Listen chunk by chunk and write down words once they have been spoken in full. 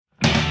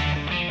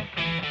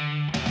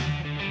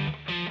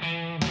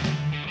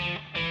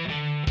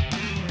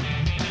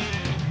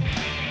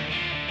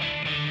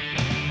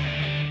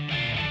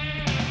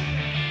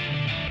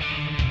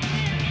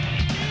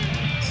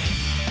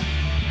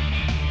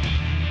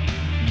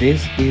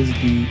This is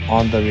the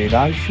On the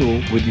Radar show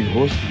with your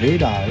host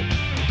Radar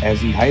as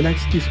he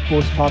highlights the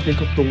sports topic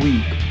of the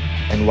week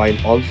and while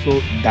also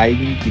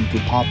diving into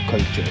pop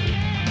culture.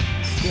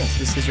 Yes,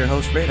 this is your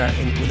host Radar,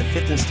 and with the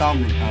fifth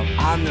installment of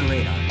On the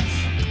Radar,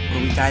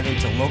 where we dive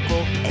into local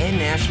and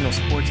national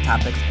sports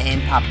topics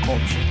and pop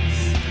culture.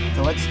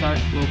 So let's start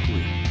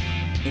locally.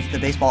 It's the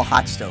baseball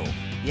hot stove.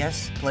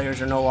 Yes,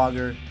 players are no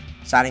longer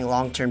signing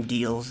long-term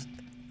deals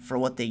for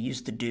what they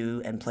used to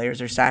do, and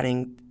players are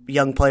signing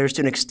young players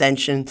to an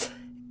extension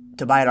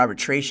to buy at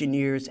arbitration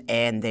years,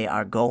 and they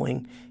are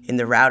going in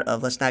the route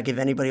of let's not give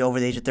anybody over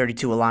the age of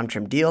 32 a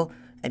long-term deal,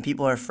 and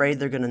people are afraid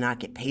they're going to not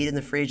get paid in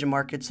the free agent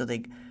market, so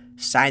they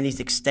sign these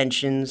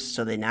extensions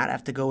so they not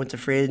have to go into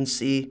free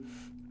agency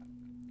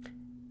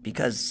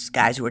because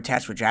guys who are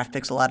attached with draft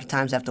picks a lot of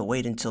times have to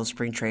wait until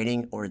spring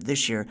training, or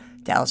this year,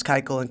 Dallas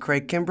Keuchel and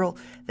Craig Kimbrell,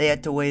 they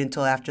had to wait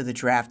until after the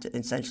draft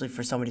essentially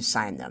for somebody to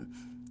sign them.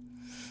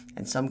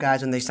 And some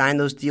guys, when they sign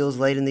those deals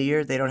late in the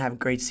year, they don't have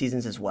great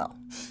seasons as well.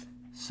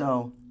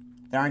 So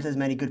there aren't as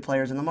many good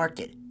players in the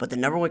market. But the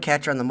number one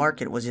catcher on the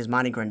market was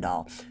Yasmani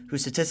Grandal, who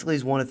statistically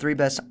is one of the three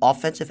best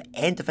offensive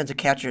and defensive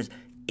catchers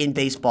in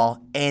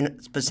baseball,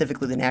 and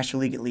specifically the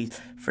National League at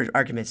least, for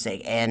argument's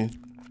sake. And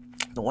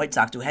the White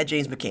Sox, who had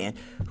James McCann,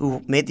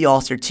 who made the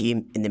All-Star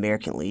team in the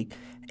American League,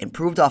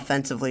 improved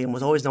offensively and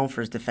was always known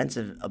for his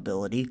defensive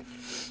ability,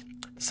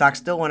 the Sox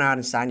still went out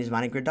and signed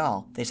Yasmani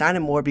Grandal. They signed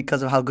him more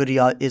because of how good he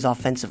is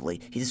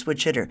offensively. He's a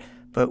switch hitter,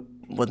 but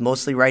with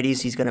mostly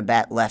righties, he's going to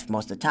bat left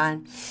most of the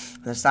time.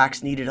 The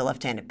Sox needed a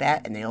left-handed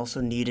bat, and they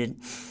also needed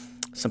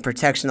some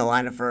protection in the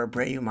lineup for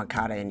Abreu,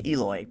 Moncada, and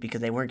Eloy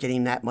because they weren't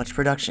getting that much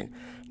production.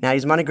 Now,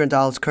 Yasmani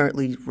Grandal is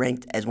currently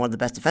ranked as one of the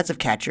best defensive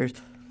catchers.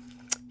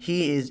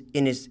 He's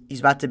in his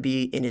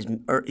early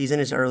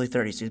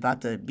 30s, so he's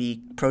about to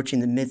be approaching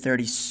the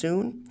mid-30s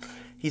soon.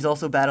 He's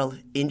also battled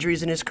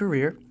injuries in his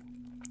career.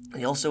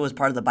 He also was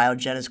part of the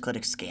Biogenesis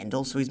Clinic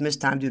scandal, so he's missed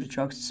time due to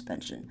drug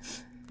suspension.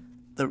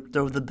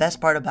 The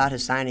best part about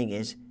his signing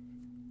is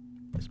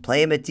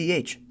play him at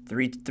DH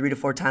three to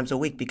four times a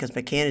week because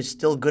McCann is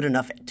still good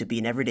enough to be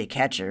an everyday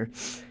catcher.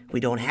 We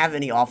don't have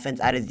any offense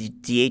out of the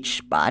DH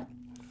spot,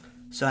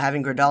 so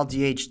having Grandal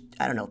DH,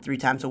 3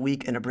 times a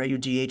week, and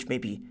Abreu DH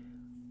maybe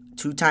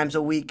 2 times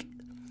a week,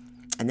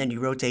 and then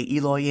you rotate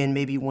Eloy in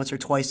maybe once or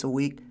twice a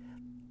week,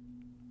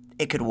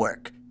 it could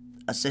work.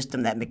 A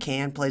system that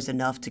McCann plays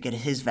enough to get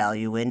his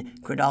value in,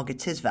 Grandal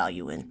gets his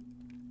value in.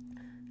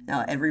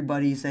 Now,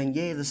 everybody's saying,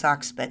 yay, the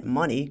Sox spent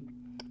money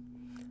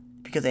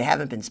because they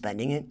haven't been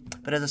spending it.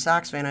 But as a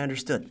Sox fan, I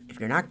understood. If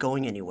you're not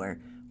going anywhere,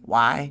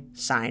 why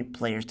sign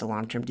players to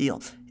long-term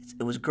deals?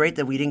 It was great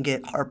that we didn't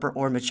get Harper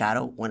or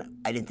Machado when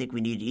I didn't think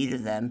we needed either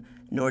of them,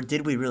 nor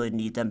did we really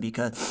need them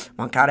because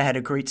Moncada had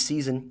a great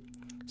season.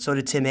 So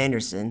did Tim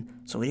Anderson.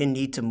 So we didn't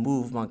need to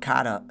move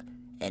Moncada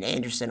and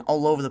Anderson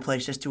all over the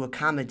place just to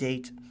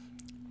accommodate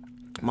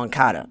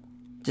Moncada,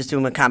 just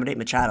to accommodate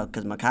Machado,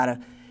 because Moncada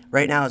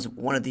right now is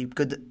one of the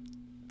good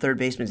third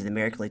basemen in the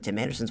American League. Tim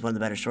Anderson's one of the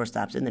better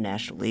shortstops in the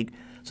National League,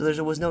 so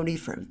there was no need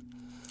for him.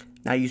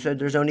 Now, you said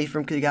there's no need for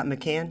him because you got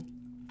McCann.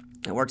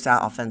 It works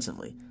out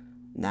offensively.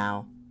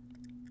 Now,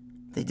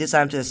 they did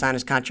sign him to the sign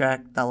his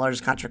contract, the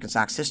largest contract in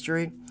Sox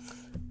history.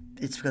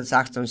 It's because the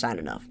Sox don't sign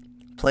enough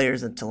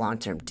players into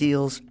long-term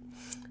deals.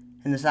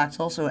 And the Sox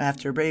also,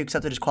 after Abreu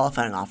accepted his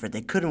qualifying offer,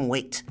 they couldn't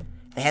wait.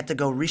 They had to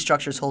go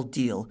restructure his whole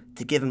deal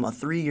to give him a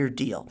 3-year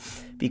deal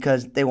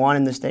because they wanted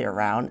him to stay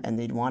around and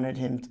he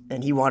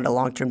wanted a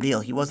long-term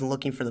deal. He wasn't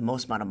looking for the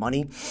most amount of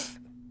money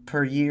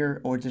per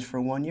year or just for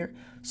 1 year.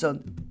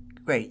 So,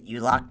 great, you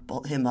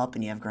lock him up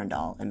and you have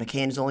Grandal. And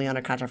McCann is only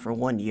under contract for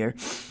 1 year.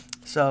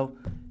 So,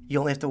 you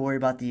only have to worry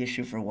about the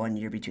issue for 1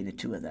 year between the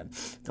two of them.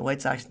 The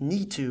White Sox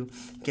need to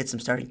get some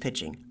starting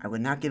pitching. I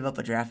would not give up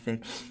a draft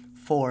pick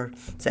for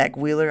Zach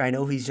Wheeler. I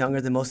know he's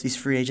younger than most of these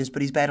free agents,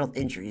 but he's battled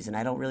injuries, and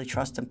I don't really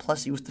trust him.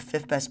 Plus, he was the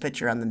 5th best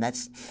pitcher on the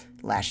Mets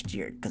last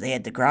year because they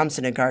had DeGrom,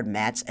 Syndergaard,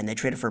 Matz, and they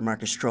traded for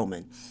Marcus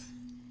Stroman.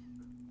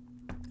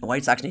 The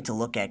White Sox need to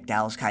look at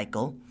Dallas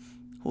Keuchel,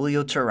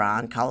 Julio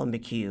Teheran, Colin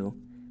McHugh,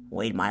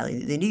 Wade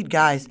Miley. They need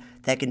guys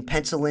that can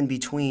pencil in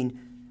between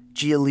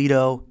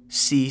Giolito,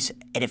 Cease,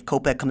 and if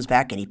Kopech comes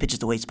back and he pitches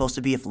the way he's supposed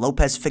to be, if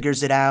Lopez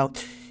figures it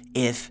out,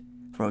 if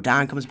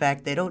Rodon comes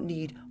back, they don't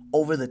need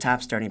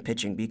over-the-top starting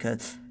pitching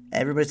because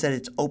everybody said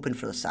it's open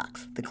for the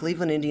Sox. The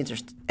Cleveland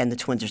Indians and the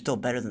Twins are still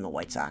better than the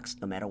White Sox,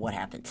 no matter what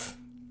happens.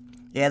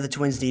 Yeah, the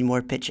Twins need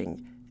more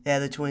pitching. Yeah,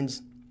 the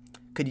Twins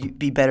could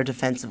be better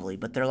defensively,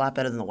 but they're a lot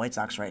better than the White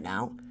Sox right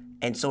now.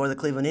 And so are the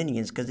Cleveland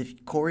Indians because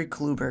if Corey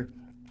Kluber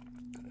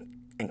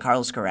and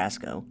Carlos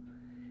Carrasco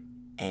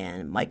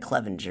and Mike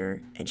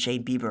Clevenger and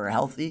Shane Bieber are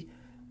healthy,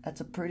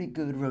 that's a pretty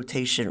good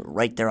rotation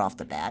right there off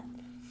the bat.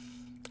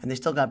 And they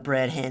still got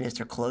Brad Hand as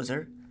their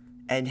closer.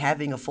 And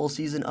having a full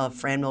season of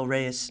Franmil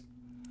Reyes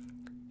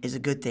is a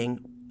good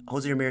thing.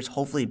 Jose Ramirez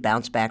hopefully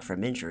bounced back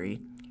from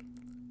injury.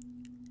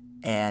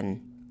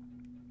 And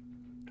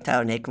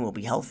Tyler Naquin will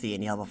be healthy,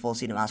 and you'll have a full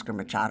season of Oscar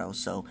Machado.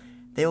 So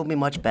they will be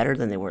much better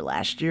than they were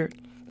last year,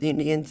 the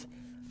Indians,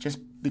 just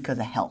because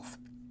of health.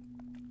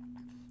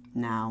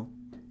 Now,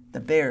 the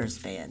Bears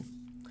fan.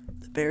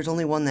 The Bears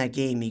only won that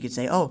game. You could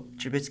say, oh,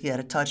 Trubisky had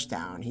a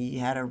touchdown. He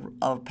had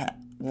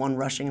one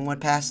rushing and one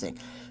passing.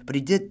 But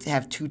he did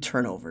have 2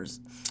 turnovers.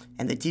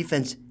 And the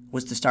defense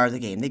was the star of the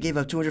game. They gave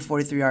up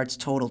 243 yards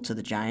total to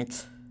the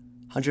Giants,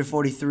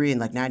 143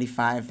 and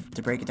 95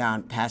 to break it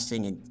down,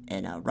 passing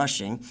and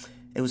rushing.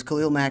 It was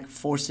Khalil Mack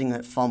forcing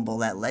a fumble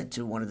that led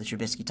to one of the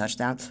Trubisky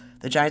touchdowns.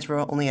 The Giants were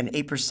only at an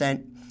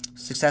 8%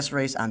 success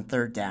rate on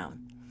 3rd down.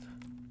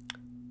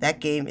 That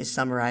game is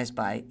summarized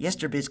by, yes,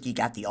 Trubisky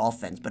got the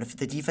offense, but if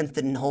the defense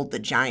didn't hold the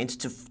Giants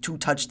to 2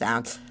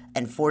 touchdowns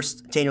and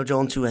forced Daniel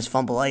Jones to his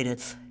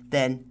fumbleitis,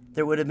 then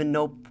there would have been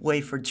no way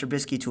for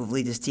Trubisky to have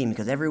led this team,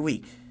 because every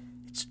week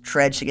it's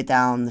treads to get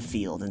down the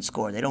field and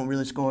score. They don't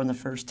really score in the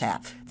first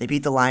half. They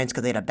beat the Lions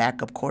because they had a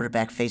backup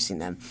quarterback facing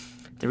them.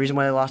 The reason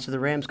why they lost to the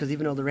Rams, because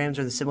even though the Rams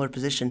are in a similar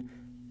position,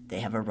 they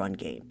have a run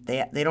game.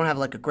 They don't have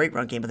a great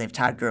run game, but they have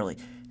Todd Gurley.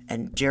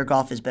 And Jared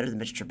Goff is better than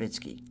Mitch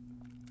Trubisky.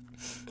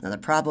 Now, the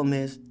problem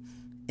is,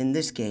 in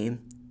this game,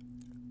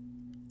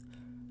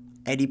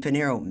 Eddie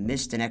Pinheiro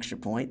missed an extra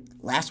point.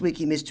 Last week,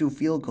 he missed 2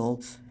 field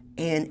goals.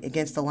 And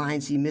against the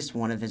Lions, he missed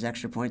one of his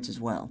extra points as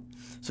well.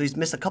 So he's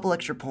missed a couple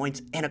extra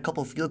points and a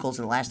couple field goals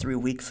in the last 3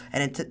 weeks.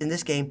 And in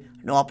this game,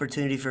 no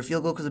opportunity for a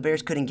field goal because the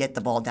Bears couldn't get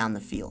the ball down the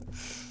field.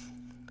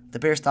 The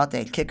Bears thought they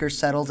had kickers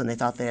settled, and they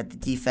thought they had the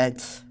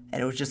defense,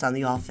 and it was just on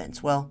the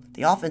offense. Well,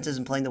 the offense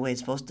isn't playing the way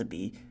it's supposed to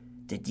be.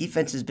 The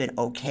defense has been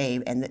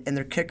okay, and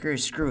their kicker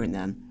is screwing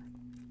them.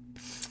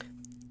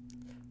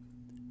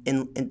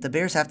 And the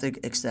Bears have to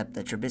accept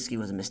that Trubisky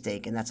was a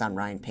mistake, and that's on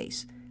Ryan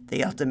Pace.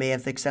 They also may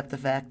have to accept the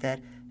fact that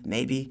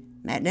maybe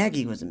Matt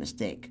Nagy was a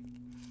mistake.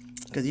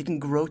 Because you can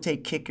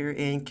rotate kicker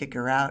in,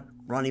 kicker out,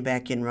 running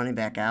back in, running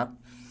back out,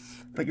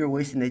 but you're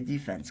wasting the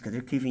defense because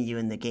they're keeping you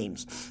in the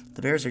games.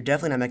 The Bears are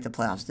definitely not making the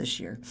playoffs this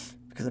year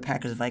because the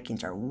Packers and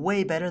Vikings are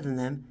way better than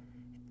them,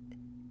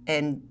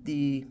 and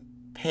the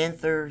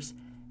Panthers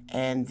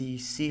and the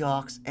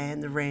Seahawks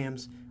and the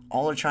Rams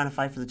all are trying to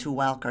fight for the 2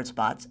 wildcard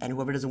spots, and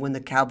whoever doesn't win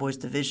the Cowboys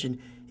division,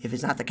 if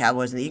it's not the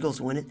Cowboys and the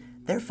Eagles win it,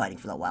 they're fighting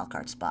for that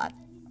wildcard spot.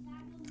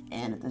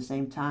 And at the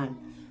same time,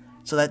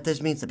 so that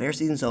this means the Bears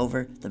season's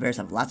over, the Bears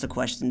have lots of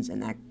questions,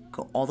 and that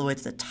go all the way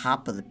to the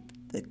top of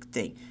the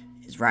thing.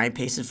 Is Ryan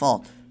Pace's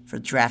fault for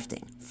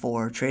drafting,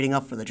 for trading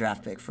up for the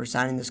draft pick, for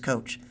signing this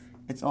coach.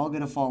 It's all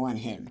going to fall on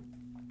him.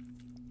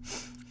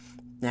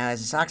 Now,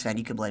 as a Sox fan,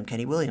 you can blame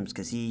Kenny Williams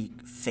because he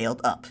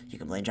failed up. You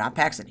can blame John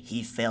Paxson.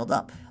 He failed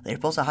up. They were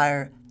supposed to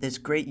hire this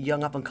great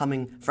young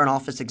up-and-coming front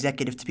office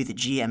executive to be the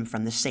GM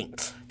from the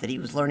Saints, that he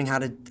was learning how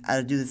to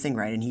do the thing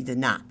right, and he did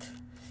not.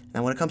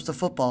 Now, when it comes to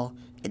football,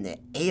 in the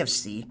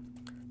AFC,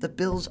 the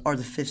Bills are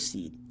the 5th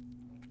seed.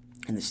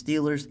 And the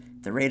Steelers,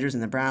 the Raiders,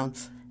 and the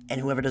Browns,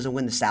 and whoever doesn't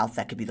win the South,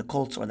 that could be the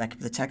Colts or that could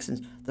be the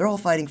Texans, they're all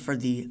fighting for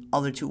the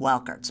other 2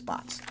 wildcard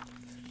spots.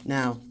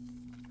 Now,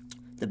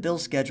 the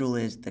Bills' schedule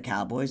is the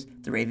Cowboys,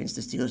 the Ravens,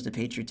 the Steelers, the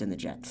Patriots, and the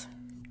Jets.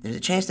 There's a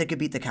chance they could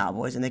beat the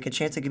Cowboys, and there's a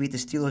chance they could beat the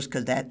Steelers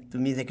because that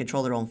would mean they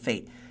control their own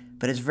fate.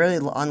 But it's very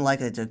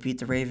unlikely to beat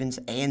the Ravens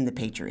and the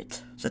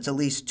Patriots. So it's at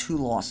least 2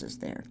 losses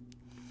there.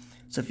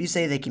 So if you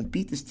say they can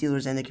beat the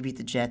Steelers and they can beat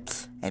the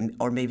Jets,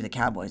 or maybe the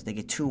Cowboys, they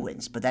get 2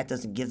 wins. But that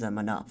doesn't give them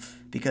enough.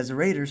 Because the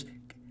Raiders,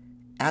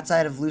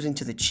 outside of losing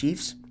to the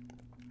Chiefs,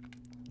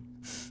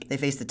 they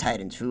face the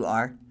Titans, who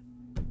are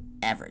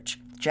average.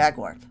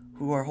 Jaguars,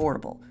 who are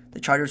horrible. The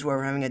Chargers, who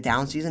are having a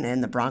down season,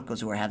 and the Broncos,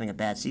 who are having a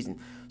bad season.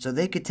 So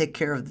they could take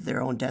care of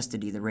their own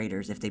destiny, the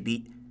Raiders, if they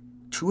beat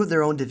 2 of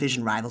their own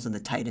division rivals in the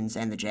Titans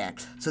and the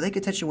Jags. So they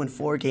could potentially win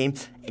 4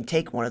 games and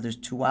take one of those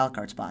 2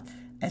 wildcard spots.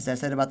 As I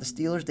said about the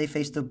Steelers, they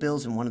faced the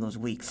Bills in one of those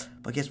weeks.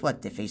 But guess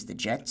what? They faced the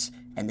Jets,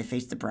 and they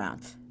faced the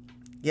Browns.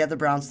 Yeah, the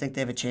Browns think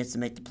they have a chance to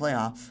make the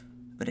playoffs,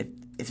 but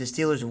if the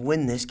Steelers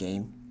win this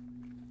game,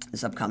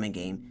 this upcoming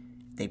game,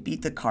 they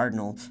beat the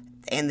Cardinals,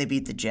 and they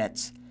beat the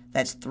Jets,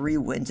 that's 3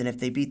 wins, and if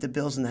they beat the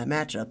Bills in that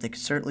matchup, they could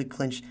certainly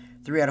clinch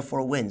 3 out of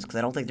 4 wins, because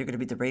I don't think they're going to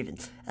beat the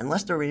Ravens.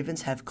 Unless the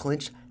Ravens have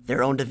clinched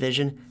their own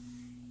division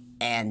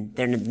and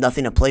they're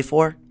nothing to play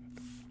for,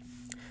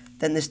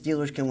 then the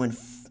Steelers can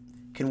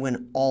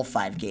win all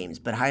 5 games,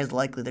 but highest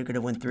likely they're going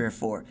to win 3 or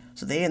 4.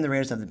 So they and the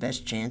Raiders have the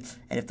best chance,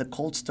 and if the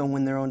Colts don't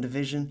win their own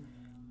division,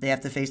 they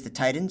have to face the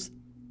Titans,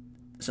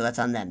 so that's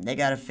on them. They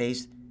got to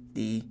face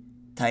the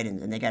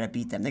Titans, and they got to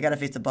beat them. They got to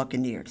face the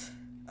Buccaneers,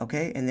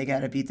 okay? And they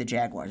got to beat the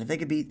Jaguars. If they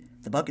could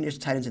beat the Buccaneers,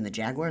 the Titans, and the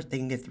Jaguars, they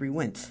can get 3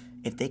 wins.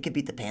 If they could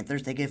beat the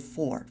Panthers, they get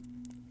 4.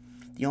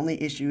 The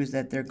only issue is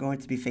that they're going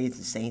to be facing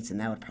the Saints, and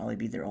that would probably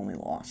be their only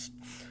loss.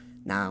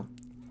 Now,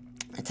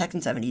 the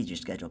Texans have an easier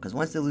schedule, because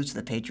once they lose to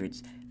the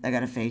Patriots, they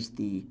got to face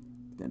the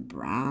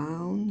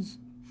Browns,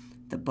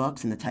 the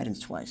Bucs, and the Titans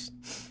twice.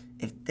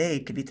 If they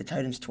could beat the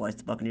Titans twice,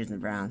 the Buccaneers and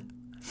the Browns,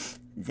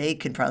 they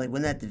could probably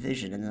win that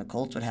division, and the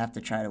Colts would have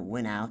to try to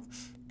win out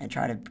and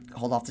try to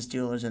hold off the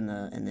Steelers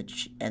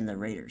and the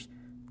Raiders.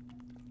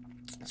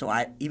 So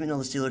even though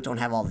the Steelers don't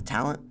have all the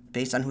talent,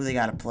 based on who they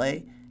got to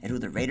play and who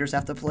the Raiders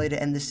have to play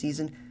to end the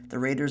season, the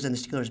Raiders and the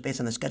Steelers, based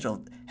on the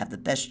schedule, have the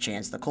best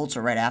chance. The Colts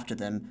are right after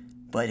them,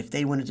 But if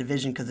they win a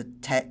division because the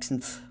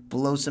Texans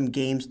blow some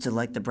games to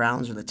like the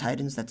Browns or the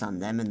Titans, that's on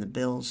them and the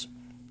Bills.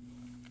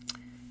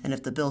 And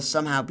if the Bills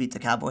somehow beat the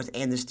Cowboys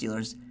and the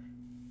Steelers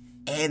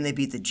and they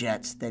beat the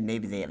Jets, then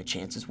maybe they have a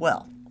chance as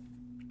well.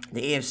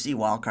 The AFC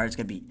wildcard is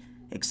going to be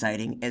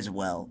exciting as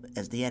well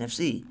as the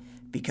NFC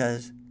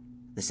because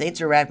the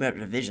Saints are wrapping up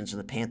the division, so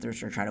the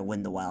Panthers are trying to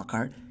win the wild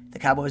card. The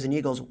Cowboys and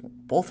Eagles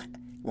both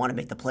want to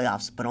make the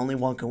playoffs, but only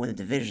one can win the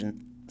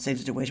division. Same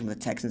situation with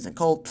the Texans and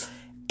Colts.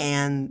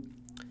 And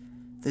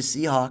the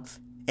Seahawks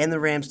and the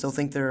Rams still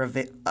think they can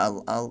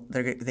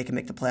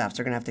make the playoffs.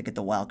 They're going to have to get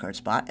the wild card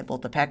spot. And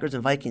both the Packers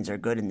and Vikings are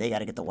good, and they got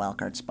to get the wild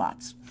card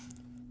spots.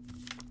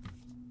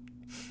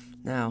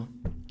 Now,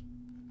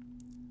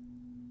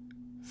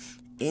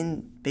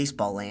 in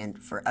baseball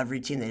land, for every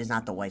team that is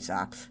not the White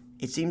Sox,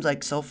 it seems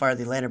like so far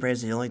the Atlanta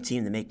Braves are the only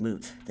team to make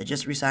moves. They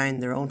just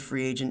re-signed their own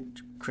free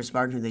agent, Chris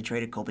Martin, who they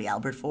traded Colby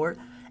Albert for,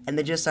 and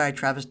they just signed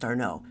Travis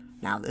d'Arnaud.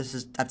 Now,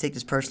 I take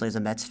this personally as a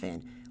Mets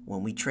fan.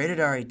 When we traded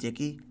R.A.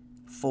 Dickey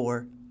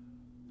for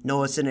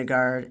Noah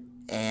Syndergaard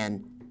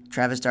and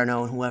Travis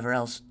d'Arnaud and whoever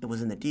else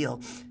was in the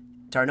deal,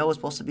 d'Arnaud was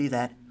supposed to be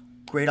that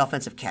great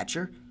offensive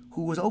catcher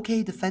who was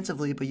okay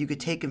defensively, but you could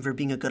take him for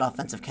being a good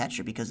offensive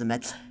catcher because the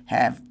Mets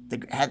had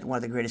one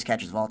of the greatest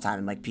catchers of all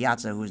time, Mike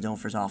Piazza, who was known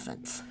for his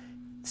offense.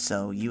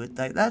 So you would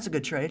think that's a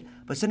good trade,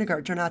 but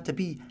Syndergaard turned out to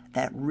be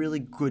that really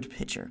good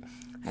pitcher,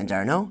 and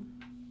d'Arnaud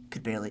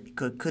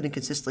couldn't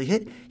consistently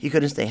hit. He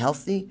couldn't stay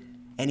healthy,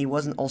 and he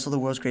wasn't also the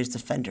world's greatest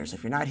defender. So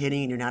if you're not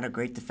hitting and you're not a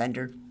great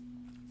defender,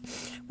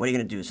 what are you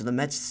going to do? So the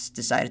Mets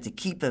decided to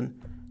keep him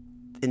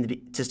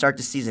to start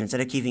the season instead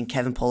of keeping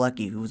Kevin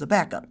Polecki, who was a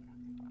backup.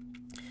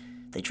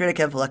 They traded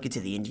Kevin Polecki to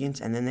the Indians,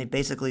 and then they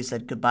basically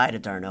said goodbye to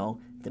d'Arnaud.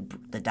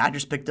 The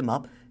Dodgers picked him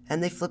up,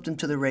 and they flipped him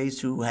to the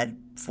Rays, who had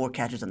 4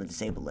 catchers on the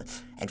disabled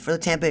list. And for the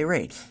Tampa Bay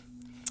Rays,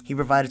 he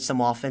provided some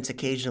offense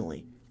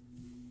occasionally,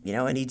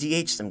 and he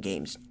DH'd some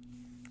games.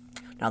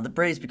 Now, the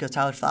Braves, because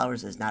Tyler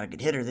Flowers is not a good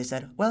hitter, they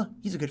said, well,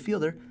 he's a good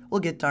fielder. We'll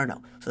get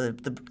d'Arnaud. So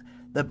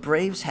the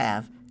Braves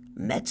have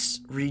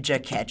Mets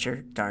reject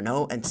catcher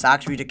d'Arnaud and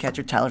Sox reject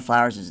catcher Tyler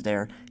Flowers as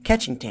their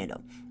catching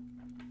tandem.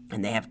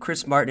 And they have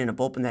Chris Martin in a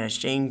bullpen that has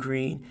Shane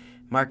Green,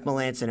 Mark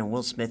Melancon, and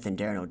Will Smith and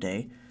Darren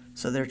O'Day.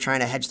 So they're trying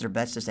to hedge their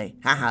bets to say,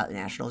 haha,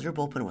 Nationals, your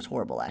bullpen was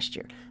horrible last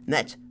year.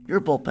 Mets,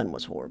 your bullpen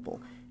was horrible.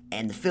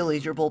 And the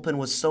Phillies, your bullpen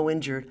was so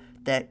injured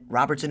that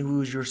Robertson, who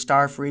was your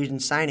star free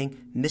agent signing,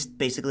 missed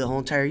basically the whole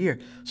entire year.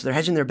 So they're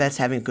hedging their bets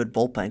having a good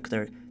bullpen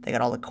because they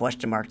got all the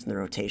question marks in the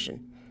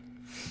rotation.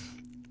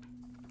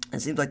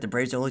 And it seems like the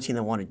Braves are the only team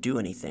that want to do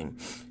anything.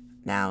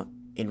 Now,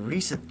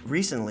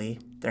 recently,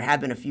 there have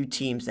been a few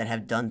teams that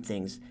have done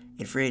things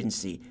in free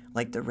agency.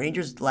 Like the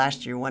Rangers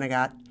last year went and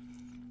got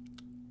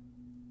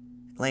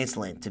Lance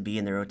Lynn to be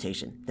in the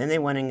rotation. Then they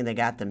went in and they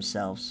got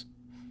themselves,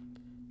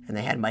 and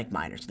they had Mike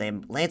Minor. So they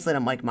have Lance Lynn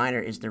and Mike Minor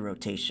is their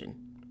rotation.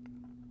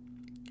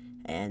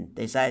 And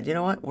they decided, you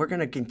know what, we're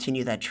going to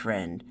continue that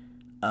trend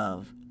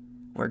of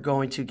we're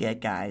going to get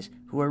guys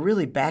who are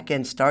really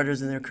back-end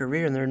starters in their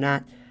career and they're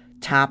not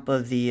top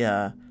of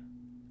the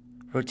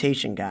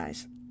rotation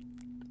guys.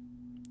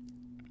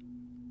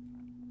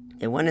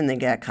 They went and they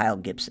got Kyle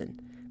Gibson.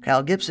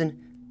 Kyle Gibson,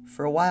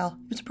 for a while,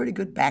 he was a pretty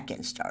good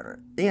back-end starter.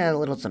 They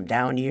had some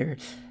down year,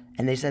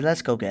 and they said,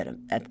 let's go get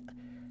him.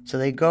 So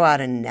they go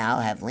out and now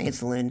have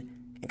Lance Lynn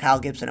and Kyle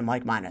Gibson and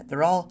Mike Minor.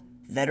 They're all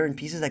veteran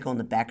pieces that go in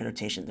the back of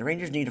rotation. The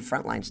Rangers need a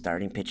frontline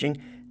starting pitching.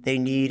 They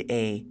need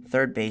a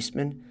third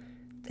baseman.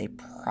 They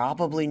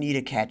probably need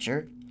a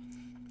catcher.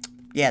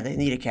 Yeah, they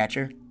need a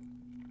catcher.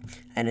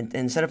 And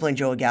instead of playing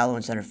Joey Gallo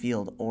in center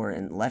field or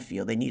in left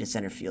field, they need a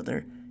center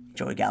fielder.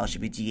 Joey Gallo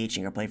should be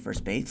DHing or play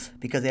first base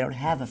because they don't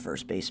have a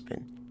first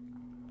baseman.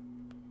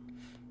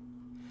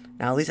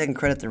 Now, at least I can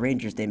credit the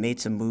Rangers. They made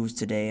some moves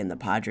today, and the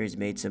Padres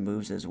made some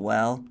moves as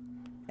well.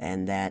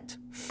 And that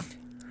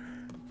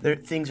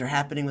things are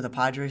happening with the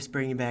Padres,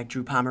 bringing back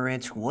Drew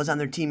Pomeranz, who was on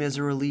their team as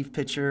a relief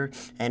pitcher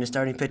and a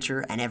starting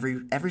pitcher. And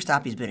every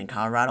stop he's been in,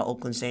 Colorado,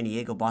 Oakland, San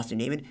Diego, Boston,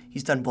 name it,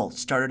 he's done both.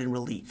 Started in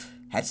relief.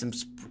 Had some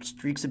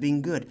streaks of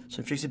being good,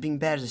 some streaks of being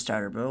bad as a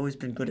starter, but always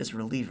been good as a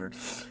reliever.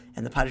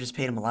 And the Padres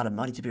paid him a lot of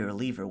money to be a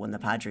reliever when the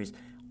Padres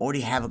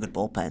already have a good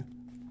bullpen.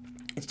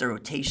 It's the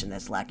rotation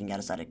that's lacking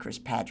outside of Chris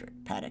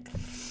Paddock.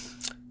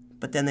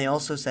 But then they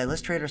also said,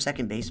 let's trade our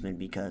second baseman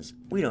because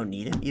we don't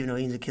need him. Even though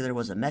Ian Killer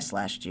was a mess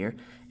last year,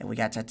 and we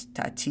got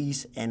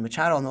Tatis and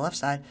Machado on the left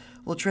side,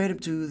 we'll trade him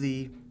to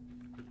the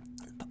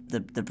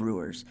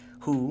Brewers,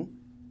 who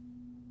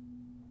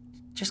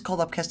just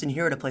called up Keston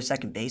Hiura to play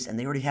second base, and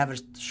they already have a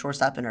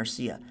shortstop in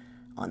Arcia.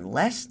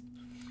 Unless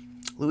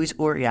Luis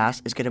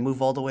Urias is going to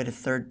move all the way to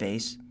third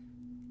base,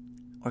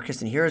 or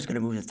Keston Hiura is going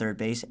to move to third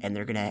base, and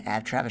they're going to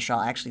have Travis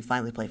Shaw actually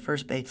finally play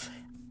first base.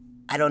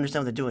 I don't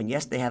understand what they're doing.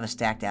 Yes, they have a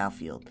stacked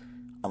outfield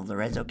of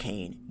Lorenzo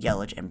Cain,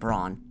 Yelich, and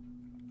Braun.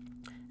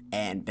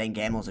 And Ben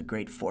Gamel's a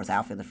great fourth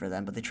outfielder for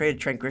them, but they traded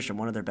Trent Grisham,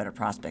 one of their better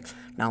prospects.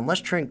 Now,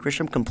 unless Trent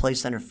Grisham can play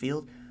center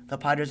field, the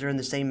Padres are in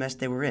the same mess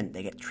they were in.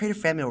 They traded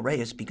Franmil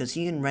Reyes because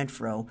he and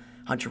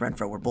Hunter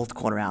Renfroe, were both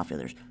corner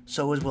outfielders.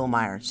 So was Will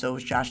Meyer. So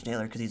was Josh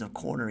Naylor because he's a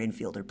corner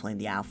infielder playing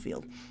the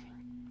outfield.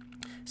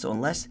 So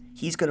unless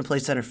he's going to play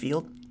center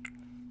field,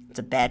 it's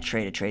a bad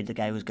trade to trade the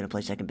guy who's going to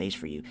play second base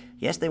for you.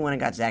 Yes, they went and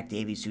got Zach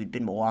Davies, who'd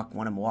been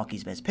one of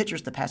Milwaukee's best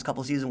pitchers the past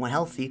couple seasons when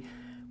healthy,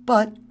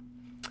 but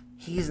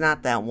he's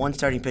not that one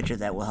starting pitcher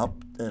that will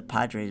help the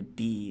Padres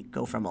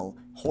go from a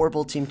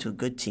horrible team to a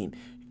good team.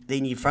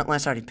 They need frontline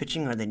starting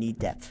pitching or they need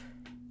depth.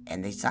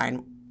 And they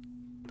signed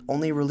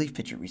only a relief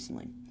pitcher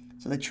recently.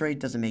 So the trade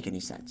doesn't make any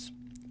sense.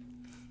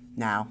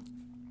 Now,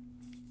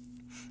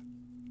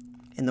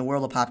 in the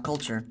world of pop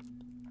culture,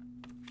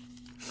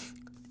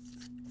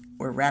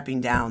 we're wrapping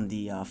down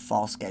the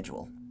fall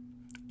schedule.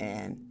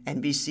 And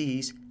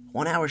NBC's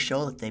 1 hour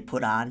show that they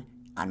put on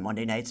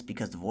Monday nights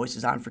because The Voice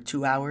is on for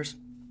 2 hours.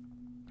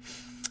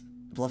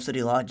 Bluff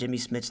City Law, Jimmy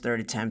Smith's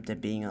third attempt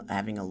at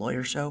having a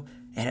lawyer show.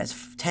 It has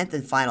 10th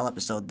and final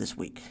episode this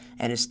week.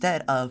 And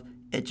instead of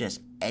it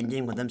just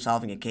ending with them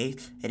solving a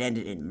case, it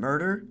ended in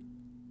murder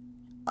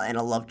and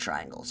a love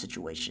triangle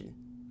situation.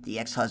 The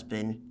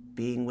ex-husband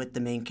being with the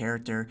main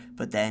character,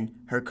 but then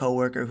her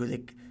coworker who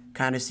they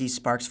kind of see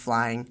sparks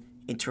flying,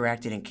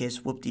 interacted and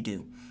kissed,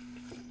 whoop-de-doo.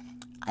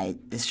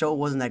 This show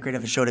wasn't that great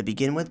of a show to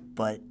begin with,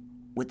 but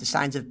with the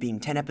signs of being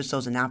 10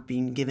 episodes and not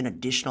being given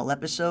additional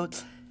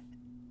episodes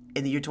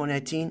in the year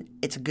 2019,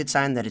 it's a good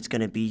sign that it's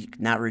going to be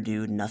not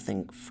renewed,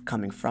 nothing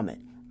coming from it.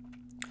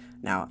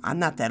 Now, I'm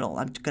not that old.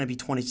 I'm going to be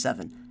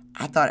 27.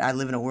 I thought I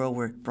live in a world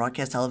where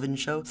broadcast television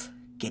shows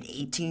get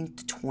 18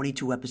 to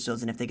 22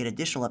 episodes, and if they get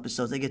additional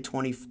episodes, they get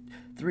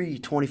 23,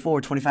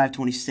 24, 25,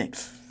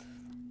 26.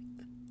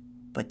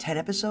 But 10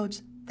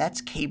 episodes?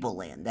 That's cable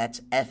land. That's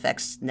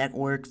FX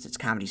Networks. It's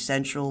Comedy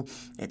Central.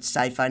 It's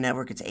Sci-Fi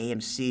Network. It's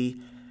AMC.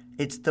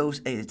 It's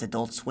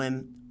Adult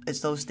Swim. It's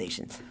those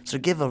stations. So to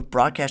give a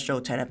broadcast show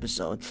 10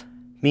 episodes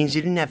means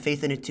you didn't have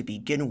faith in it to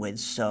begin with,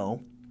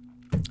 so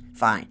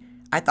fine.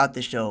 I thought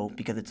this show,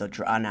 because it's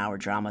an hour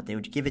drama, they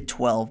would give it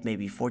 12,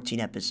 maybe 14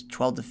 episodes,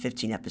 12 to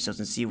 15 episodes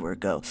and see where it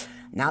goes.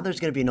 Now there's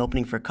going to be an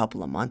opening for a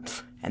couple of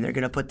months, and they're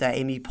going to put that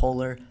Amy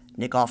Poehler,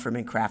 Nick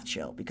Offerman craft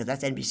show, because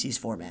that's NBC's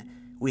format.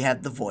 We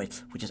have The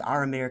Voice, which is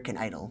our American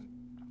Idol,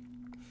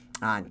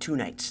 on 2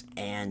 nights,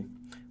 and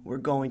we're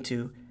going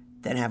to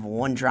then have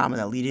one drama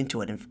that lead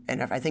into it.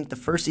 And I think the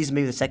first season,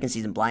 maybe the second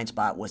season, Blind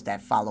Spot was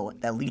that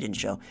lead-in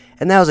show,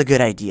 and that was a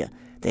good idea.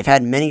 They've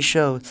had many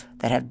shows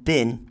that have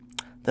been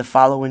the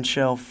follow-in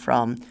show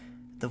from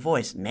The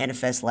Voice,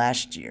 Manifest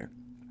last year,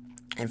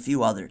 and a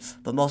few others,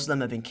 but most of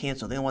them have been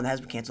canceled. The only one that has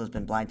been canceled has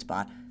been Blind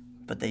Spot,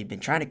 but they've been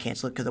trying to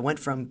cancel it because it went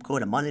from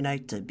going to Monday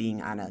night to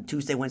being on a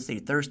Tuesday, Wednesday,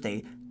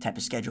 Thursday type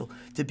of schedule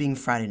to being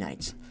Friday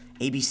nights.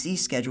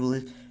 ABC's schedule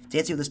is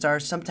Dancing with the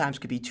Stars sometimes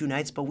could be 2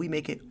 nights, but we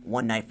make it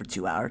 1 night for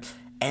 2 hours.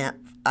 And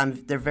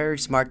they're very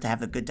smart to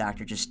have a good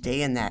doctor just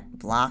stay in that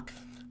block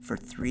for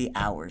 3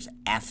 hours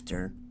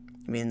after,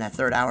 that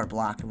 3rd hour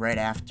block right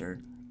after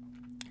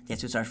Dancing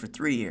with the Stars for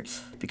 3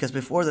 years. Because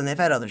before then, they've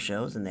had other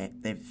shows, and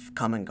they've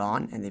come and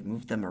gone, and they've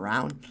moved them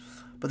around.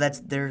 But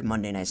that's their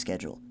Monday night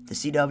schedule. The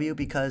CW,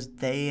 because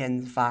they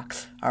and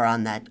Fox are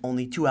on that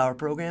only 2-hour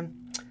program,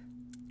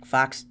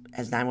 Fox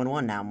has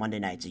 911 now Monday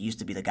nights. It used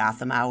to be the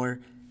Gotham Hour.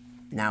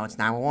 Now it's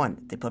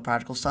 911. They put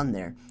Prodigal Son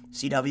there.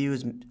 CW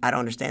is, I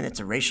don't understand,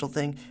 it's a racial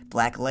thing.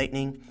 Black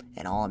Lightning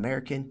and All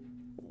American,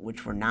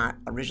 which were not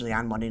originally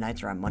on Monday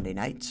nights, are on Monday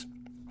nights.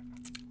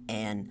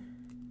 And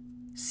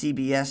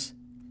CBS,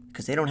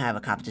 because they don't have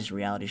a competition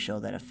reality show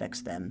that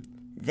affects them,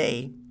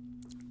 they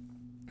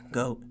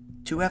go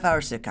 2 half-hour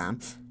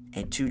sitcoms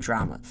and 2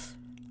 dramas.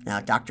 Now,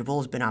 Dr.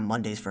 Bull has been on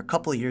Mondays for a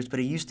couple of years, but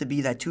it used to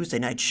be that Tuesday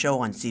night show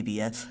on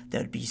CBS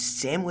that would be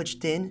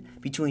sandwiched in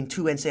between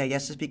 2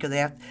 NCISs because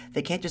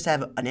they can't just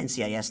have an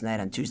NCIS night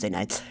on Tuesday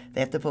nights.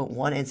 They have to put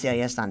one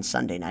NCIS on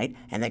Sunday night,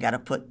 and they got to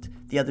put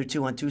the other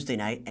 2 on Tuesday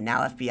night. And now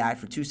FBI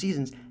for 2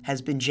 seasons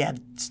has been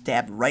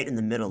stabbed right in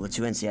the middle of the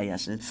 2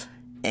 NCISs.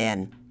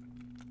 And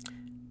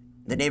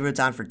The Neighborhood's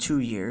on for 2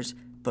 years.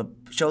 But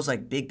shows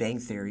like Big Bang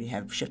Theory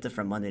have shifted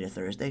from Monday to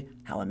Thursday.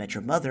 How I Met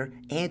Your Mother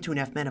and Two and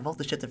a Half Men have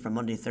also shifted from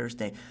Monday to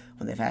Thursday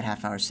when they've had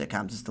half-hour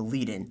sitcoms as the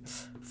lead-in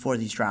for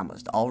these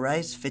dramas. The All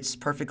Rise fits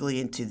perfectly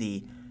into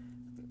the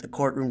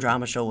courtroom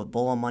drama show with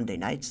Bull on Monday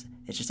nights.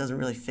 It just doesn't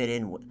really fit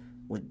in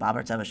with Bob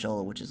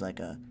Artabashola, which is like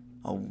a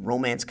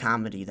romance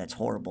comedy that's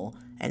horrible.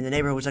 And The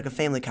Neighborhood was like a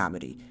family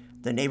comedy.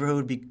 The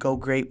Neighborhood would go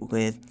great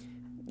with,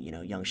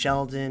 Young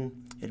Sheldon.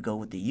 It'd go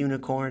with The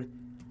Unicorn.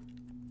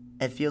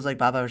 It feels like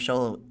Bob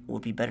Artabashola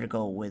would be better to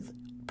go with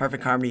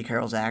Perfect Harmony,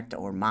 Carol's Act,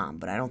 or Mom,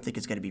 but I don't think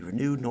it's going to be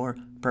renewed, nor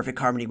Perfect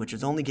Harmony, which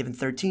was only given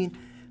 13,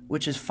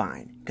 which is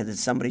fine, because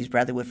it's somebody's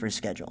Bradley Whitford's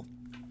schedule.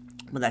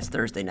 But that's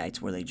Thursday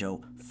nights where they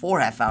do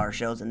 4 half-hour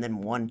shows and then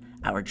 1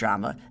 hour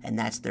drama, and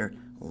that's their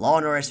Law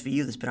and Order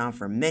SVU that's been on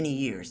for many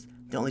years,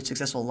 the only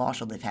successful law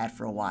show they've had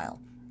for a while.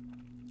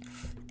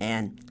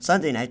 And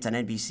Sunday nights on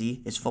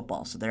NBC is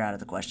football, so they're out of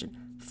the question.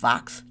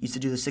 Fox used to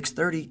do the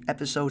 6:30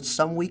 episodes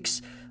some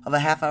weeks of a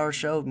half-hour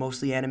show,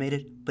 mostly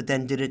animated, but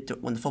then did it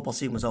when the football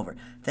season was over.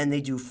 Then they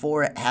do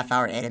 4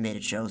 half-hour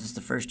animated shows. It's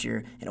the first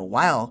year in a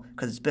while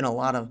because it's been a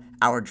lot of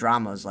hour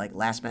dramas like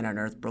Last Man on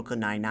Earth,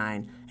 Brooklyn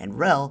Nine-Nine, and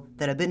Rel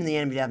that have been in the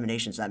animated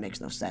animation, so that makes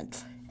no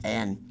sense.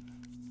 And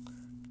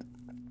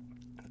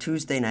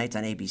Tuesday nights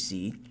on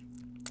ABC,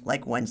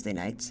 like Wednesday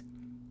nights,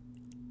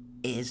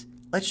 is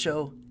let's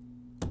show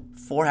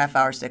 4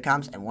 half-hour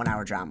sitcoms and 1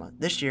 hour drama.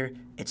 This year,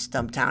 it's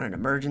Stumptown and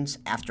Emergence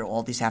after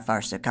all these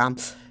half-hour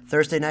sitcoms.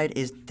 Thursday night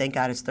is Thank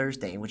God It's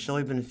Thursday, which has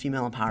always been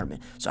female empowerment.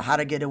 So How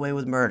to Get Away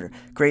with Murder,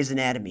 Grey's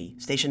Anatomy,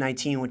 Station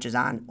 19, which is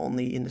on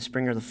only in the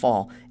spring or the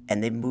fall,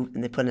 and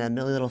they put in a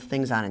Million Little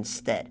Things on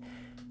instead.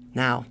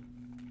 Now,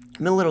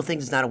 Million Little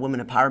Things is not a women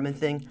empowerment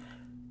thing,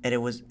 and it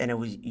was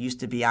used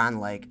to be on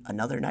like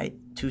another night,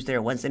 Tuesday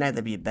or Wednesday night.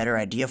 That'd be a better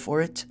idea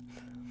for it,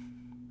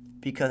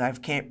 because I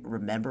can't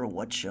remember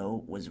what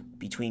show was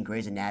between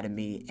Grey's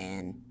Anatomy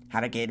and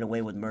How to Get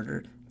Away with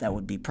Murder that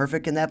would be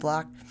perfect in that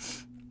block,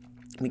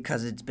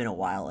 because it's been a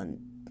while and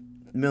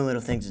Million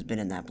Little Things has been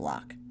in that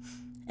block.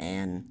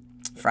 And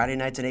Friday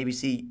nights on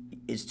ABC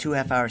is 2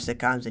 half-hour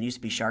sitcoms, and used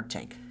to be Shark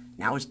Tank.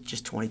 Now it's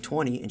just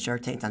 2020, and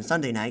Shark Tank's on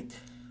Sunday night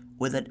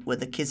with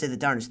the Kids Say the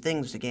Darndest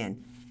Things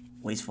again.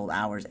 Wasteful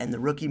hours, and The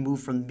Rookie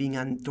moved from being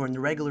on during the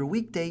regular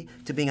weekday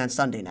to being on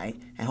Sunday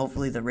night, and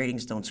hopefully the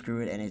ratings don't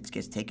screw it and it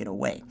gets taken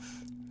away.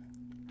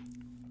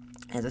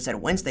 As I said,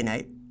 Wednesday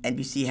night,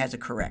 NBC has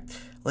it correct.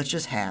 Let's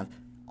just have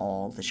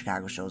all the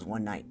Chicago shows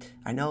one night.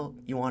 I know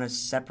you want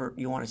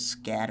to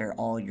scatter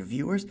all your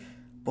viewers,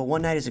 but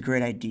one night is a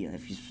great idea.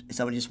 If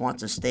somebody just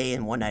wants to stay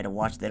in one night and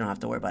watch, they don't have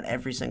to worry about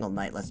every single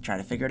night. Let's try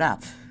to figure it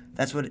out.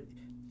 That's what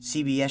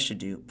CBS should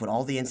do. Put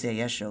all the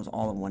NCIS shows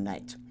all in one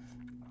night.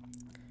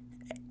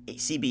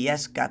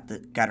 CBS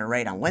got it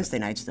right on Wednesday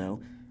nights, though.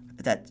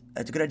 That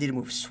it's a good idea to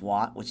move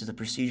SWAT, which is a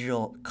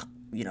procedural,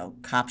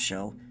 cop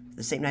show,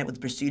 the same night with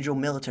the procedural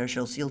military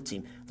show SEAL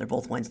Team. They're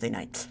both Wednesday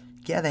nights.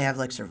 Yeah, they have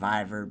like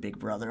Survivor, Big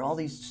Brother, all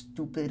these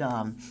stupid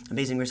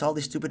Amazing Race, all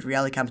these stupid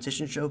reality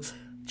competition shows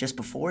just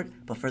before it.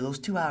 But for those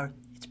 2 hours,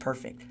 it's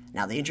perfect.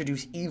 Now they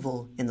introduce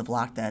Evil in the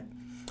block that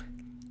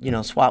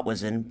SWAT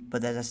was in,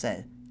 but as I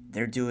said,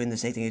 they're doing the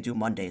same thing they do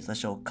Mondays. Let's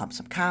show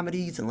some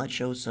comedies and let's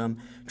show some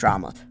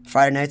drama.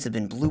 Friday nights have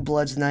been Blue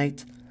Bloods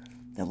night.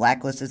 The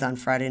Blacklist is on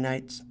Friday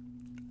nights.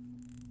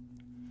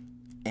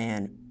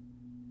 And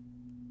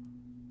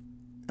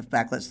the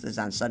Blacklist is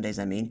on Sundays,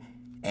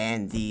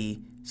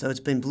 so it's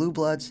been Blue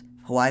Bloods,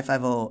 Hawaii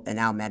Five-0, and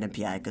now Mad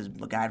MPI, because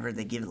MacGyver,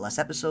 they give it less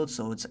episodes,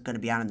 so it's going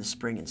to be on in the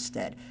spring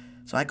instead.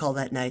 So I call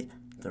that night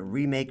the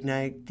remake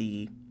night,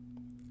 the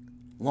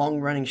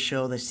long-running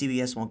show that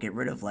CBS won't get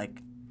rid of,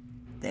 like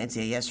the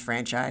NCIS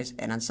franchise.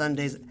 And on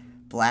Sundays,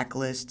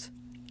 Blacklist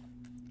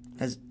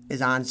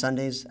is on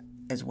Sundays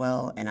as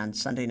well. And on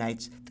Sunday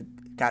nights,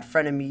 got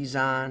Frenemies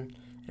on.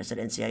 I said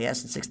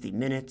NCIS in 60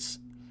 Minutes.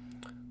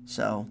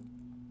 So,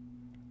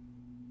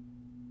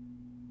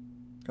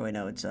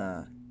 it's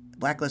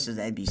Blacklist is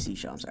the NBC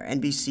show. I'm sorry.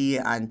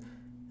 NBC on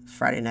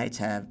Friday nights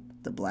have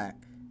the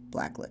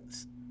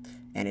Blacklist.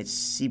 And it's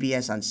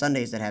CBS on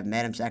Sundays that have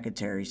Madam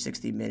Secretary,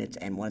 60 Minutes,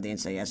 and one of the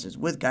NCISs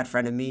with Got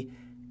Friend of Me.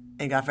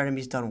 And Got Friend of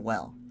Me's done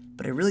well.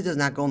 But it really does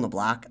not go in the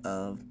block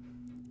of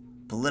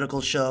political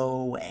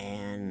show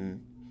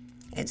and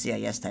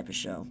NCIS type of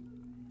show.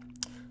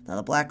 Now,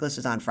 the Blacklist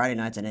is on Friday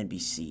nights on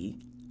NBC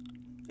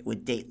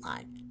with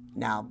Dateline.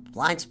 Now,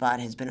 Blind Spot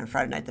has been on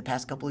Friday night the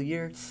past couple of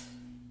years,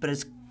 but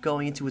it's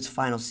going into its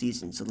final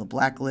season. So the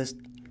Blacklist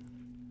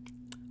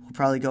will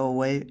probably go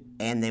away,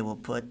 and they will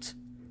put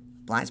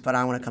Blind Spot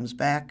on when it comes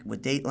back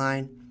with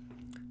Dateline.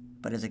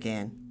 But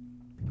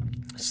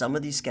some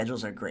of these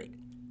schedules are great.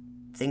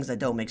 Things that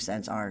don't make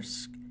sense are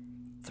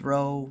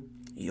throw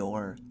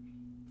a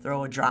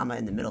drama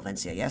in the middle of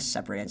NCIS,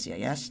 separate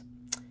NCIS.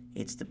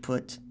 It's to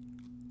put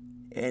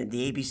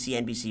the ABC,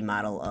 NBC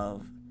model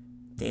of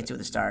Dancing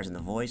with the Stars and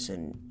The Voice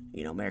and,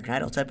 American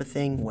Idol type of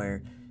thing,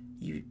 where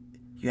you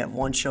have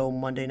one show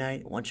Monday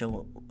night, one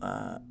show,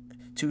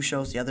 2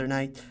 shows the other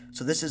night.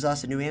 So This Is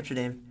Us and New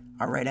Amsterdam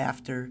are right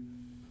after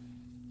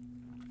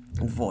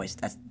The Voice.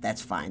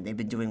 That's fine. They've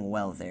been doing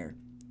well there.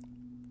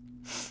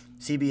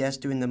 CBS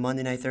doing the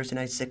Monday night, Thursday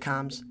night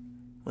sitcoms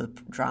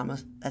with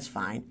dramas. That's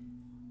fine.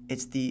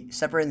 It's the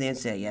separating the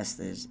NCIS.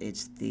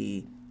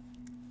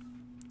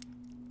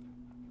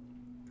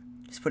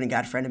 It's putting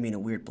God Friend of Me in a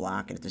weird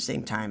block, and at the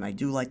same time, I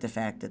do like the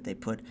fact that they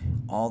put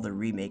all the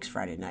remakes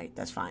Friday night.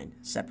 That's fine.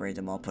 Separate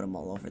them all, put them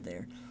all over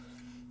there.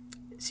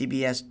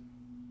 CBS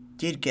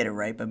did get it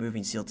right by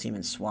moving SEAL Team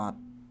and SWAT,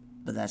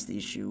 but that's the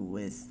issue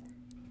with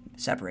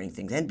separating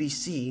things.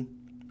 NBC,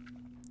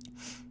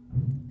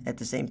 at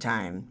the same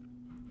time,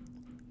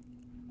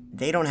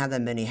 they don't have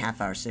that many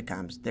half-hour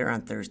sitcoms. They're on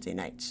Thursday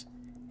nights,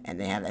 and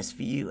they have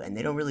SVU, and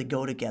they don't really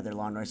go together,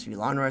 Law & Order SVU.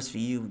 Law & Order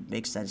SVU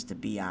makes sense to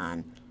be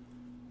on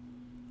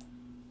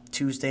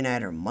Tuesday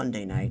night or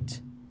Monday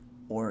night,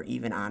 or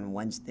even on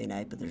Wednesday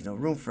night, but there's no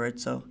room for it,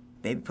 so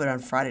maybe put it on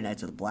Friday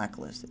nights with the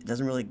Blacklist. It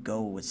doesn't really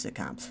go with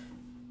sitcoms.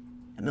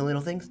 A Million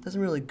Little Things doesn't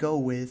really go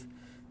with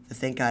the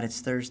Thank God It's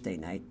Thursday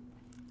night,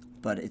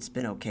 but it's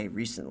been okay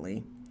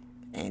recently.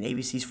 And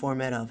ABC's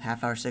format of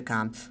half-hour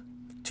sitcoms,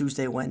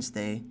 Tuesday,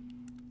 Wednesday,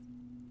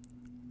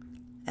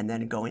 and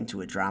then go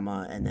into a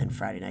drama, and then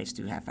Friday nights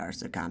do half-hour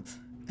sitcoms.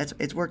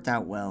 It's worked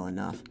out well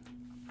enough.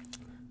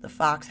 The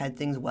Fox had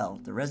things well.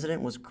 The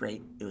Resident was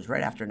great. It was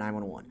right after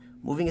 911.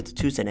 moving it to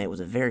Tuesday night was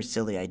a very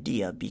silly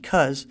idea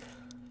because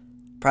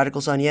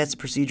Prodigal Son, yeah, it's a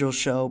procedural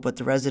show, but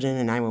The Resident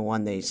and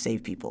 911, they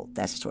save people.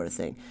 That's the sort of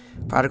thing.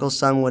 Prodigal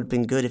Son would have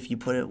been good if you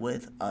put it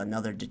with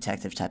another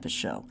detective type of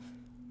show.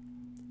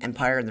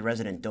 Empire and The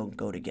Resident don't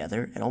go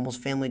together, and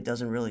Almost Family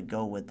doesn't really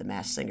go with The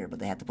Masked Singer, but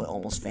they have to put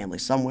Almost Family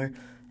somewhere,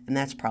 and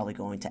that's probably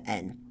going to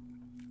end.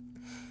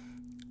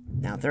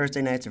 Now,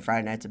 Thursday nights and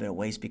Friday nights have been a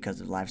waste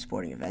because of live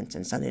sporting events,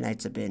 and Sunday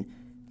nights have been,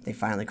 they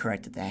finally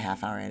corrected that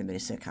half-hour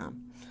animated sitcom.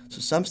 So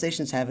some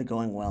stations have it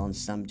going well and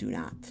some do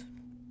not.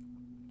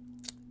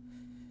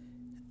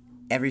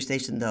 Every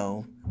station,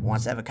 though,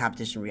 wants to have a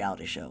competition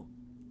reality show.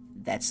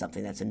 That's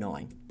something that's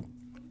annoying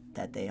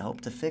that they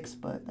hope to fix,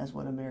 but that's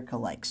what America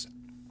likes.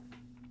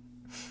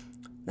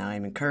 Now,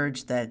 I'm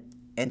encouraged that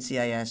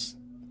NCIS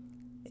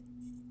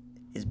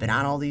has been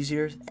on all these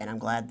years, and I'm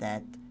glad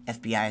that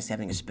FBI is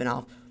having a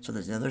spinoff, so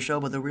there's another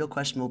show, but the real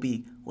question will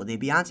be, will they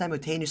be on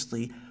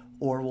simultaneously,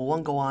 or will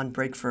one go on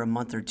break for a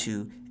month or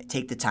two,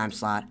 take the time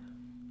slot,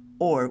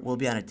 or will it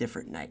be on a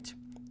different night?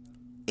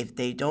 If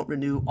they don't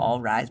renew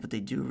All Rise, but they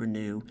do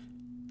renew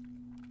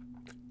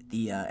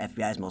the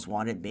FBI's Most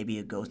Wanted, maybe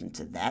it goes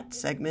into that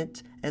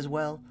segment as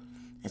well.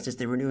 And since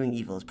they're renewing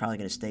Evil, it's probably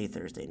going to stay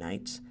Thursday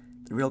nights.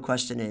 The real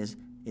question is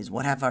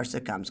what half-hour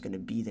sitcom is going to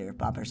be there if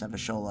Bob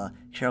Savashola,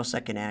 Cheryl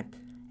Second Act,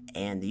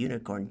 and The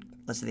Unicorn,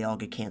 let's say they all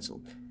get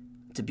canceled,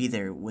 to be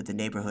there with the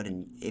neighborhood,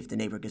 and if the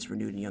neighborhood gets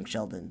renewed in Young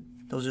Sheldon.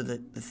 Those are the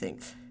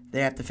things. They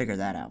have to figure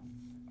that out.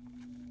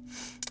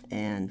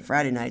 And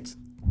Friday nights,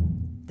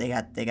 they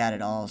got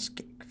it all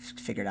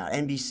figured out.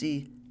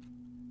 NBC,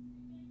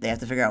 they have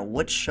to figure out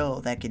which show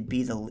that could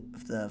be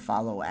the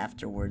follow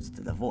afterwards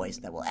to The Voice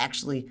that will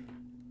actually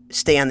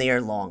stay on the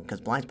air long,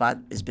 because Blind Spot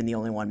has been the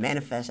only one.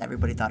 Manifest,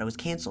 everybody thought it was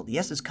canceled.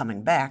 Yes, it's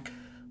coming back,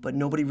 but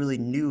nobody really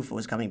knew if it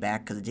was coming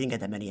back because it didn't get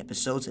that many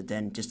episodes. It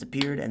then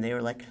disappeared, and they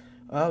were like,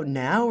 oh,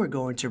 now we're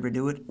going to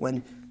renew it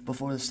when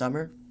before the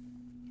summer.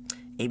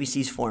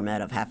 ABC's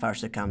format of half-hour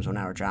sitcoms, 1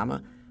 hour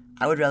drama,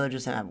 I would rather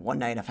just have one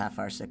night of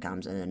half-hour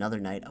sitcoms and another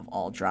night of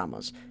all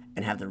dramas,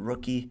 and have The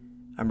Rookie,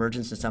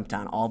 Emergence, and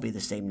Stumptown all be the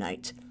same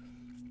night.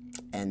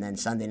 And then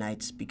Sunday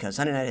nights, because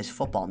Sunday night is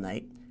football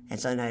night, and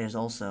Sunday night is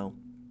also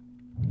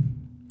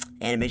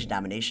Animation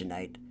Domination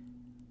night.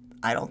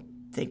 I don't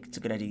think it's a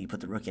good idea you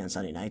put The Rookie on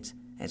Sunday nights.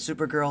 And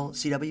Supergirl,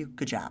 CW,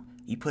 good job.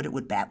 You put it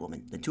with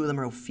Batwoman. The two of them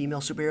are female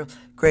superheroes.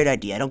 Great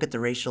idea. I don't get the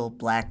racial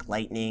Black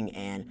Lightning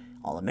and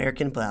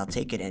All-American, but I'll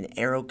take it. And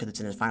Arrow, because it's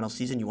in his final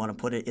season, you want to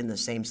put it in the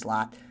same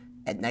slot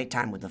at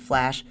nighttime with The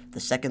Flash, the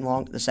second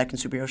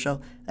superhero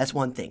show. That's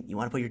one thing. You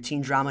want to put your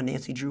teen drama,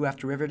 Nancy Drew,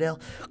 after Riverdale?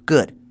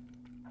 Good.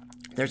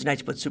 Thursday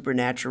nights, put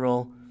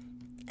Supernatural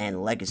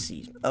and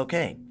Legacy.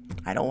 Okay.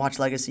 I don't watch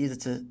Legacy.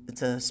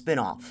 It's a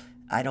spin-off.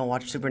 I don't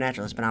watch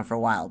Supernatural. It's been on for a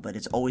while, but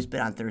it's always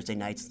been on Thursday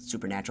nights,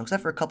 Supernatural,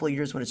 except for a couple of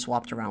years when it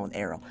swapped around with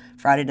Arrow.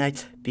 Friday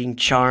nights being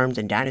Charmed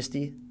and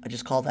Dynasty. I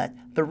just call that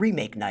the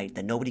remake night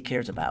that nobody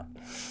cares about.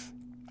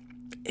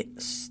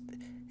 It's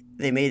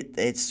the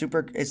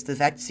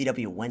fact that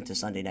CW went to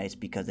Sunday nights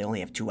because they only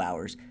have 2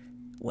 hours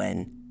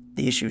when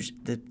the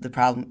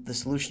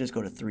solution is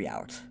go to 3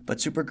 hours. But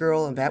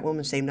Supergirl and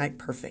Batwoman, same night,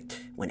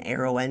 perfect. When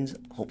Arrow ends,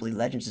 hopefully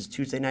Legends is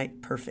Tuesday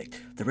night,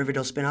 perfect. The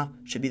Riverdale spinoff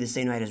should be the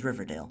same night as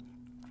Riverdale.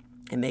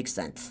 It makes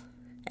sense.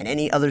 And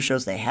any other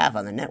shows they have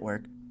on the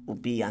network will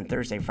be on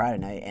Thursday, Friday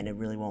night, and it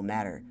really won't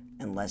matter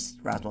unless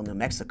Roswell, New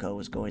Mexico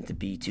is going to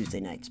be Tuesday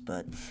nights.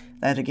 But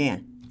that,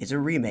 again, is a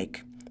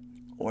remake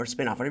or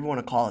spinoff, whatever you want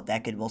to call it.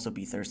 That could also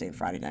be Thursday and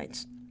Friday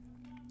nights.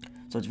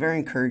 So it's very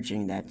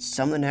encouraging that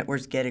some of the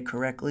networks get it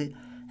correctly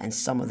and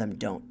some of them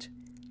don't.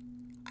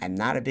 I'm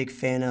not a big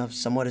fan of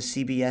somewhat of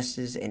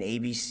CBS's and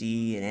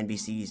ABC and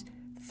NBC's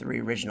three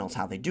originals,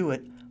 how they do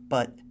it,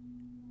 but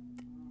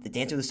the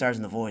Dancing with the Stars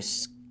and The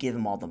Voice give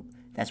them all them.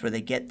 That's where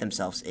they get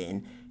themselves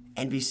in.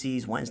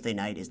 NBC's Wednesday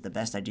night is the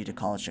best idea to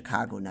call it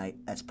Chicago night.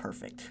 That's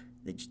perfect.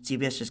 The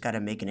CBS just got to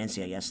make an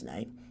NCIS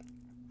night,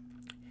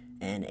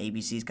 and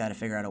ABC's got to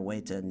figure out a way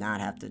to not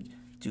have to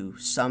do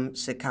some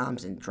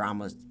sitcoms and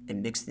dramas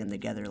and mix them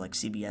together like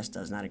CBS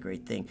does. Not a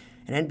great thing.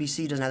 And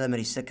NBC doesn't have that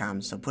many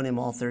sitcoms, so putting them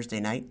all Thursday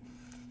night,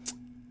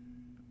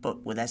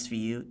 but with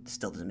SVU, it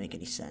still doesn't make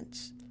any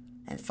sense.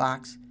 And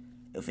Fox,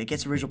 if it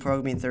gets original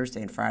programming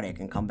Thursday and Friday, I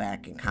can come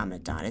back and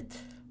comment on it.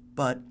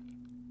 But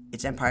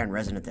it's Empire and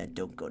Resident that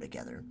don't go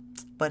together.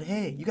 But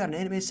hey, you got an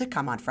animated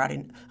sitcom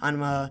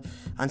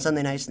on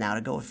Sunday nights now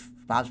to go with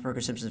Bob's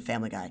Burgers, Simpsons, and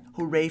Family Guy.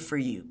 Hooray for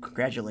you!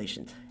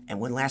 Congratulations. And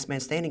when Last Man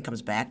Standing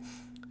comes back,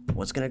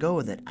 what's gonna go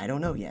with it? I don't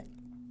know yet.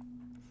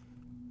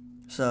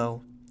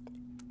 So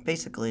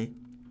basically,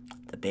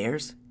 the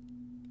Bears,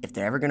 if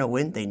they're ever gonna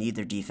win, they need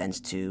their defense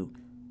to.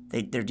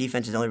 Their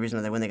defense is the only reason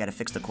why they win. They got to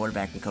fix the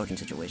quarterback and coaching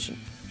situation.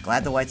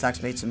 Glad the White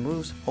Sox made some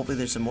moves. Hopefully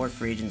there's some more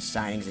free agent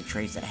signings and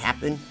trades that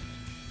happen.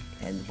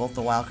 And both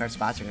the wild card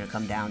spots are going to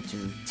come down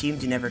to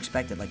teams you never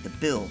expected, like the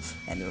Bills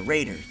and the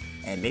Raiders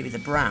and maybe the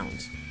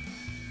Browns.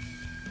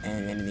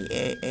 And in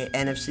the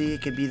NFC,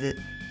 it could be the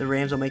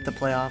Rams will make the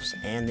playoffs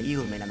and the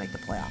Eagles may not make the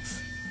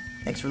playoffs.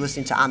 Thanks for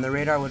listening to On the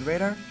Radar with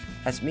Radar.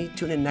 That's me.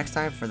 Tune in next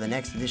time for the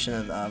next edition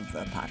of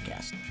the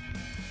podcast.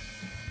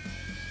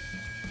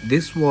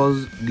 This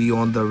was the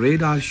On the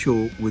Radar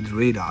show with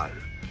Radar.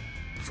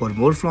 For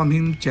more from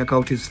him, check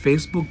out his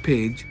Facebook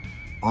page,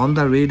 On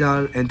the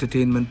Radar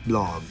Entertainment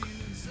Blog.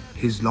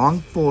 His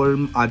long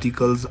form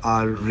articles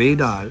are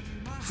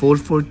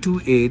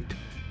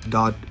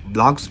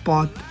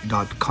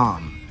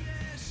radar4428.blogspot.com.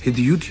 His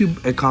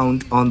YouTube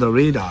account On the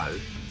Radar.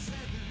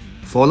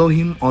 Follow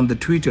him on the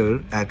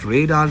Twitter at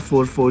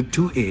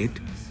radar4428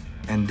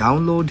 and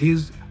download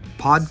his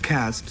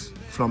podcasts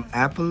from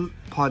Apple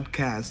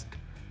Podcast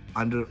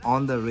under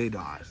On the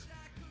Radar.